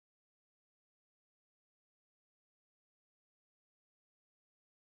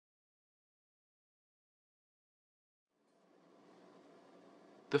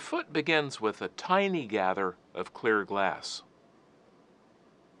The foot begins with a tiny gather of clear glass.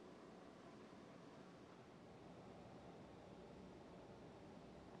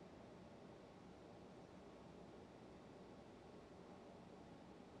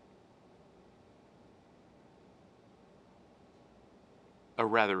 A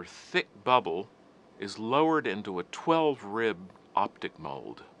rather thick bubble is lowered into a 12-rib optic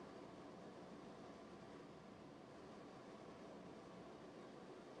mold.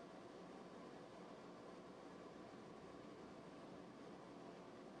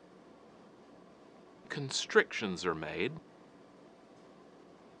 Constrictions are made.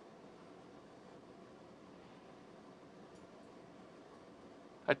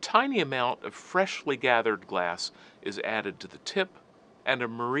 A tiny amount of freshly gathered glass is added to the tip, and a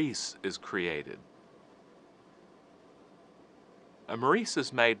maurice is created. A maurice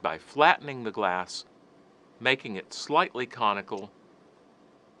is made by flattening the glass, making it slightly conical,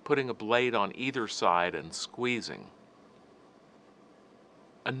 putting a blade on either side and squeezing.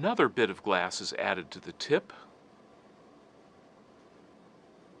 Another bit of glass is added to the tip.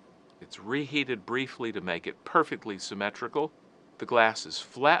 It's reheated briefly to make it perfectly symmetrical. The glass is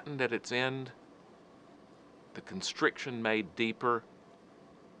flattened at its end, the constriction made deeper,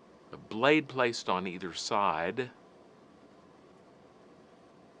 a blade placed on either side,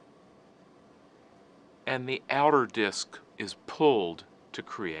 and the outer disc is pulled to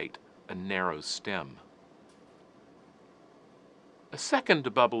create a narrow stem. A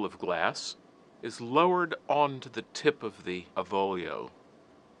second bubble of glass is lowered onto the tip of the avolio.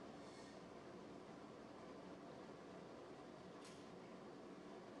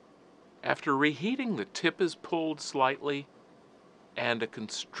 After reheating, the tip is pulled slightly and a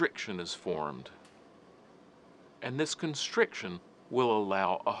constriction is formed. And this constriction will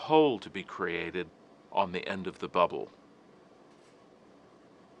allow a hole to be created on the end of the bubble.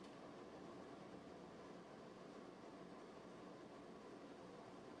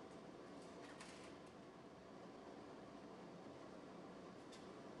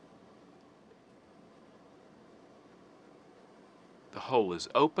 The hole is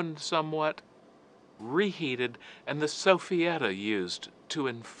opened somewhat, reheated, and the soffietta used to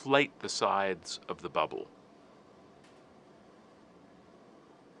inflate the sides of the bubble.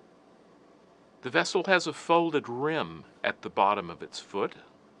 The vessel has a folded rim at the bottom of its foot.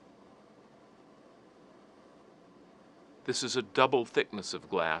 This is a double thickness of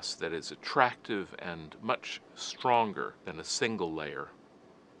glass that is attractive and much stronger than a single layer.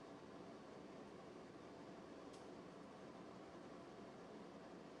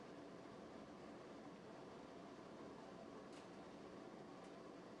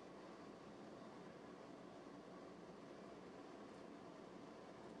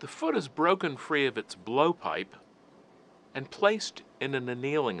 The foot is broken free of its blowpipe and placed in an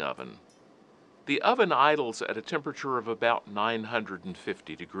annealing oven. The oven idles at a temperature of about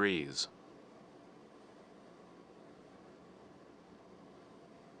 950 degrees.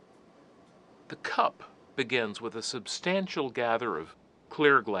 The cup begins with a substantial gather of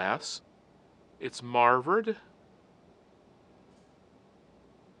clear glass. It's marvered.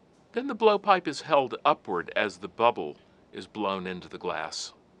 Then the blowpipe is held upward as the bubble is blown into the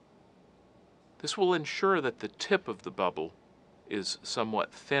glass. This will ensure that the tip of the bubble is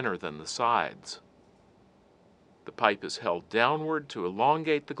somewhat thinner than the sides. The pipe is held downward to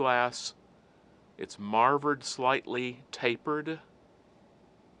elongate the glass. It's marvered slightly, tapered.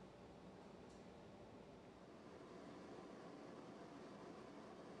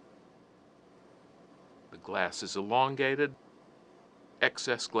 The glass is elongated,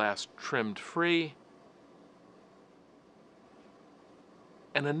 excess glass trimmed free,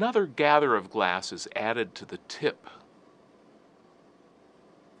 and another gather of glass is added to the tip.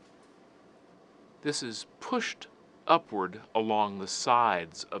 This is pushed upward along the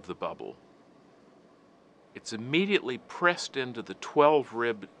sides of the bubble. It's immediately pressed into the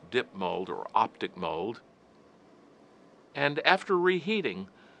 12-rib dip mold or optic mold, and after reheating,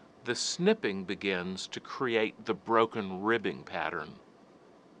 the snipping begins to create the broken ribbing pattern.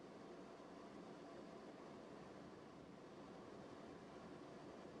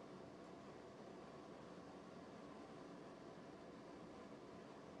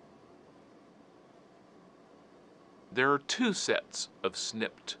 There are two sets of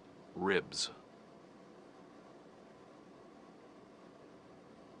snipped ribs.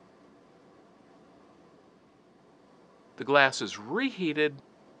 The glass is reheated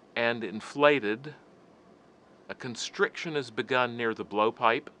and inflated. A constriction is begun near the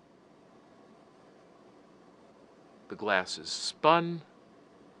blowpipe. The glass is spun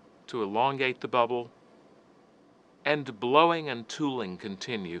to elongate the bubble. and blowing and tooling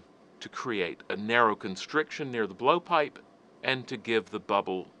continue to create a narrow constriction near the blowpipe and to give the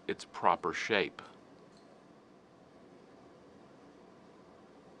bubble its proper shape.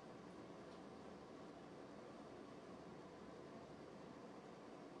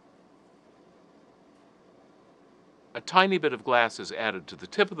 A tiny bit of glass is added to the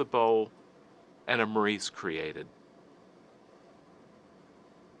tip of the bowl and a Maurice created.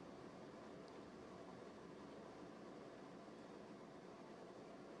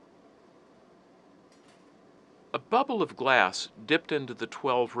 A bubble of glass dipped into the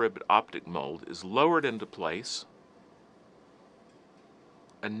 12-ribbed optic mold is lowered into place.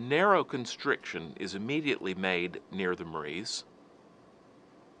 A narrow constriction is immediately made near the Maurice,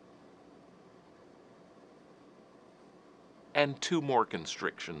 and 2 more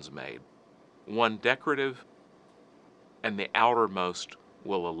constrictions made, one decorative, and the outermost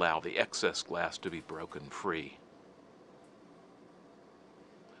will allow the excess glass to be broken free.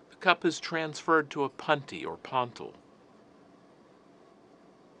 The cup is transferred to a punty or pontil.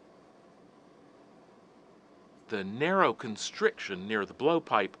 The narrow constriction near the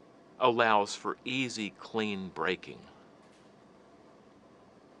blowpipe allows for easy, clean breaking.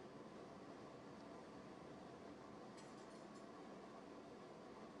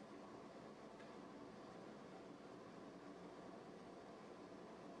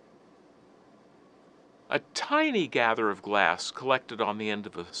 A tiny gather of glass collected on the end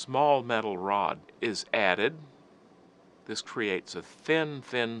of a small metal rod is added. This creates a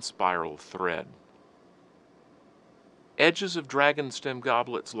thin spiral thread. Edges of dragon stem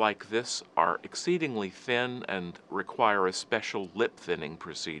goblets like this are exceedingly thin and require a special lip thinning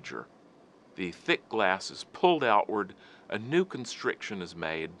procedure. The thick glass is pulled outward, a new constriction is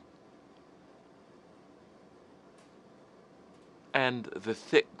made, and the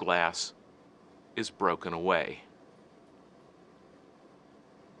thick glass is broken away.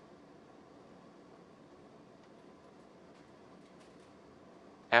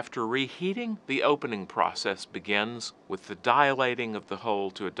 After reheating, the opening process begins with the dilating of the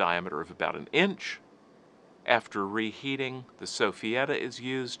hole to a diameter of about 1 inch. After reheating, the soffietta is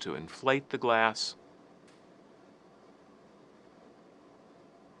used to inflate the glass.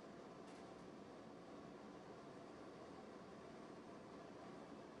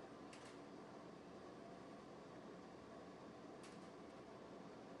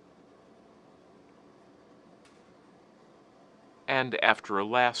 And after a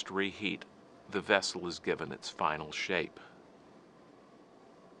last reheat, the vessel is given its final shape.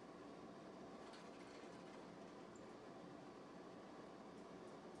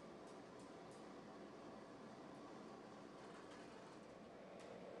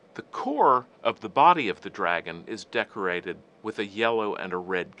 The core of the body of the dragon is decorated with a yellow and a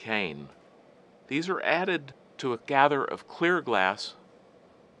red cane. These are added to a gather of clear glass.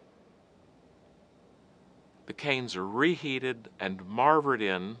 The canes are reheated and marvered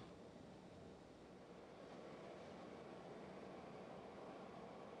in.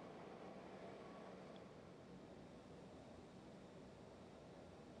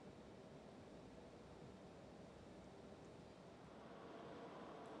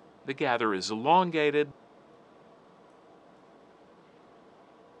 The gather is elongated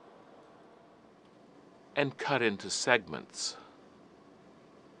and cut into segments.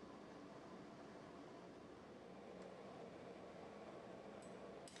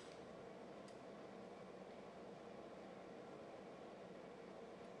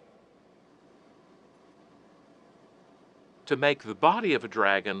 To make the body of a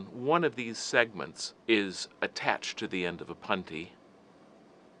dragon, one of these segments is attached to the end of a punty,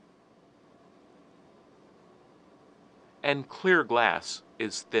 and clear glass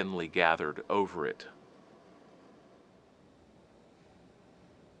is thinly gathered over it.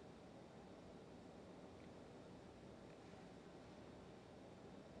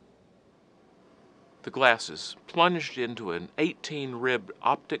 The glass is plunged into an 18-ribbed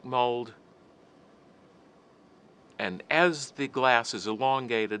optic mold, and as the glass is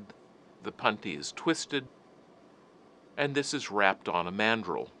elongated, the punty is twisted, and this is wrapped on a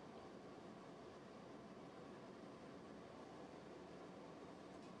mandrel.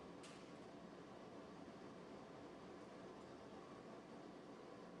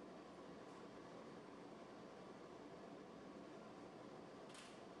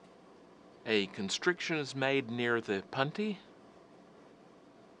 A constriction is made near the punty,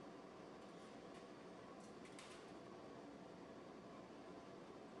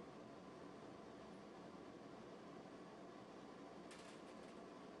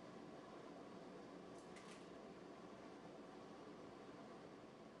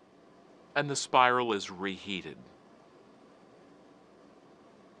 and the spiral is reheated.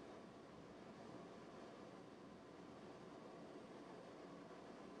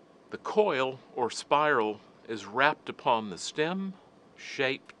 The coil or spiral is wrapped upon the stem,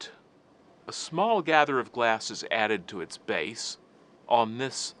 shaped. A small gather of glass is added to its base. On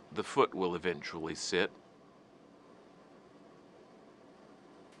this, the foot will eventually sit.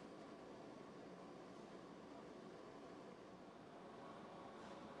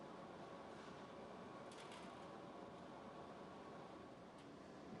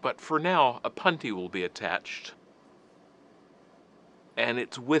 But for now, a punty will be attached. And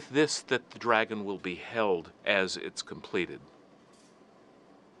it's with this that the dragon will be held as it's completed.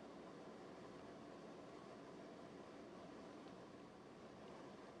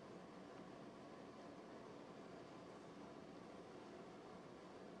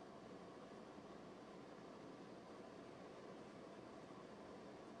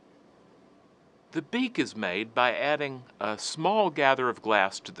 The beak is made by adding a small gather of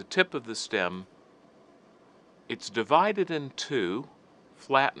glass to the tip of the stem. It's divided in two,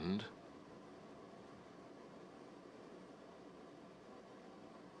 flattened,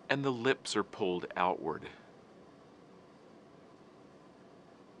 and the lips are pulled outward.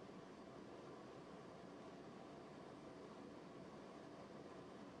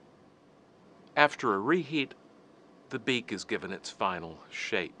 After a reheat, the beak is given its final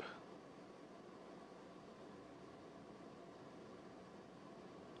shape.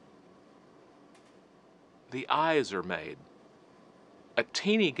 The eyes are made. A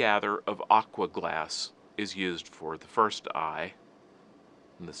teeny gather of aqua glass is used for the first eye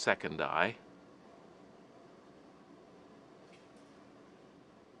and the second eye,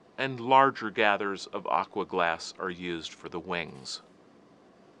 and larger gathers of aqua glass are used for the wings.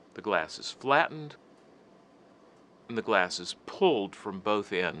 The glass is flattened, and the glass is pulled from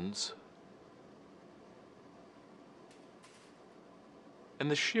both ends, and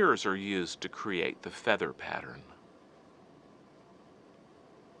the shears are used to create the feather pattern.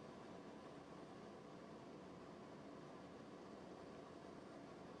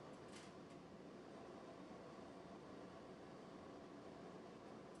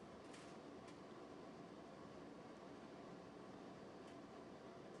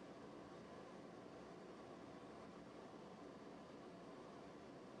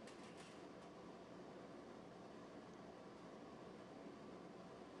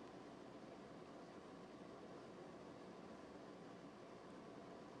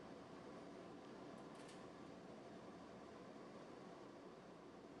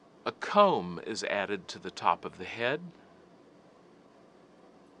 A comb is added to the top of the head.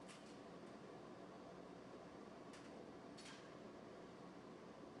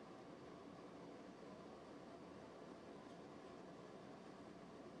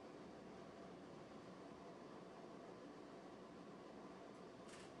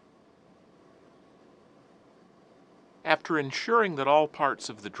 After ensuring that all parts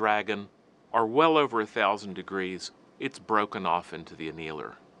of the dragon are well over 1,000 degrees, it's broken off into the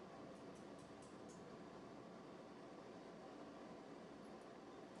annealer.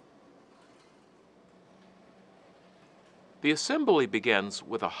 The assembly begins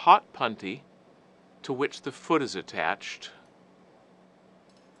with a hot punty to which the foot is attached.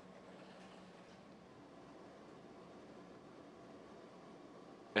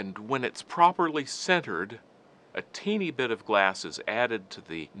 And when it's properly centered, a teeny bit of glass is added to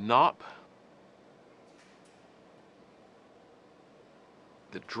the knop.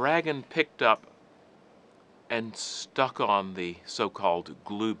 The dragon picked up and stuck on the so-called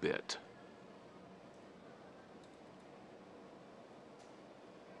glue bit.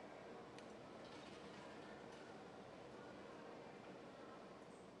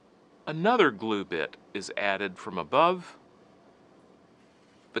 Another glue bit is added from above,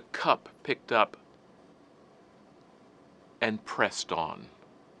 the cup picked up and pressed on.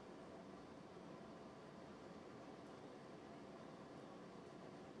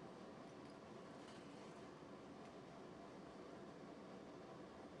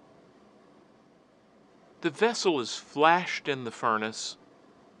 The vessel is flashed in the furnace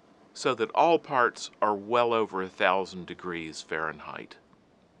so that all parts are well over 1,000 degrees Fahrenheit.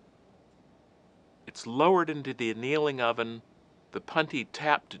 It's lowered into the annealing oven, the punty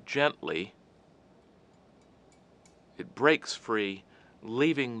tapped gently. It breaks free,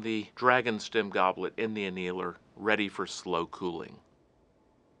 leaving the dragon stem goblet in the annealer, ready for slow cooling.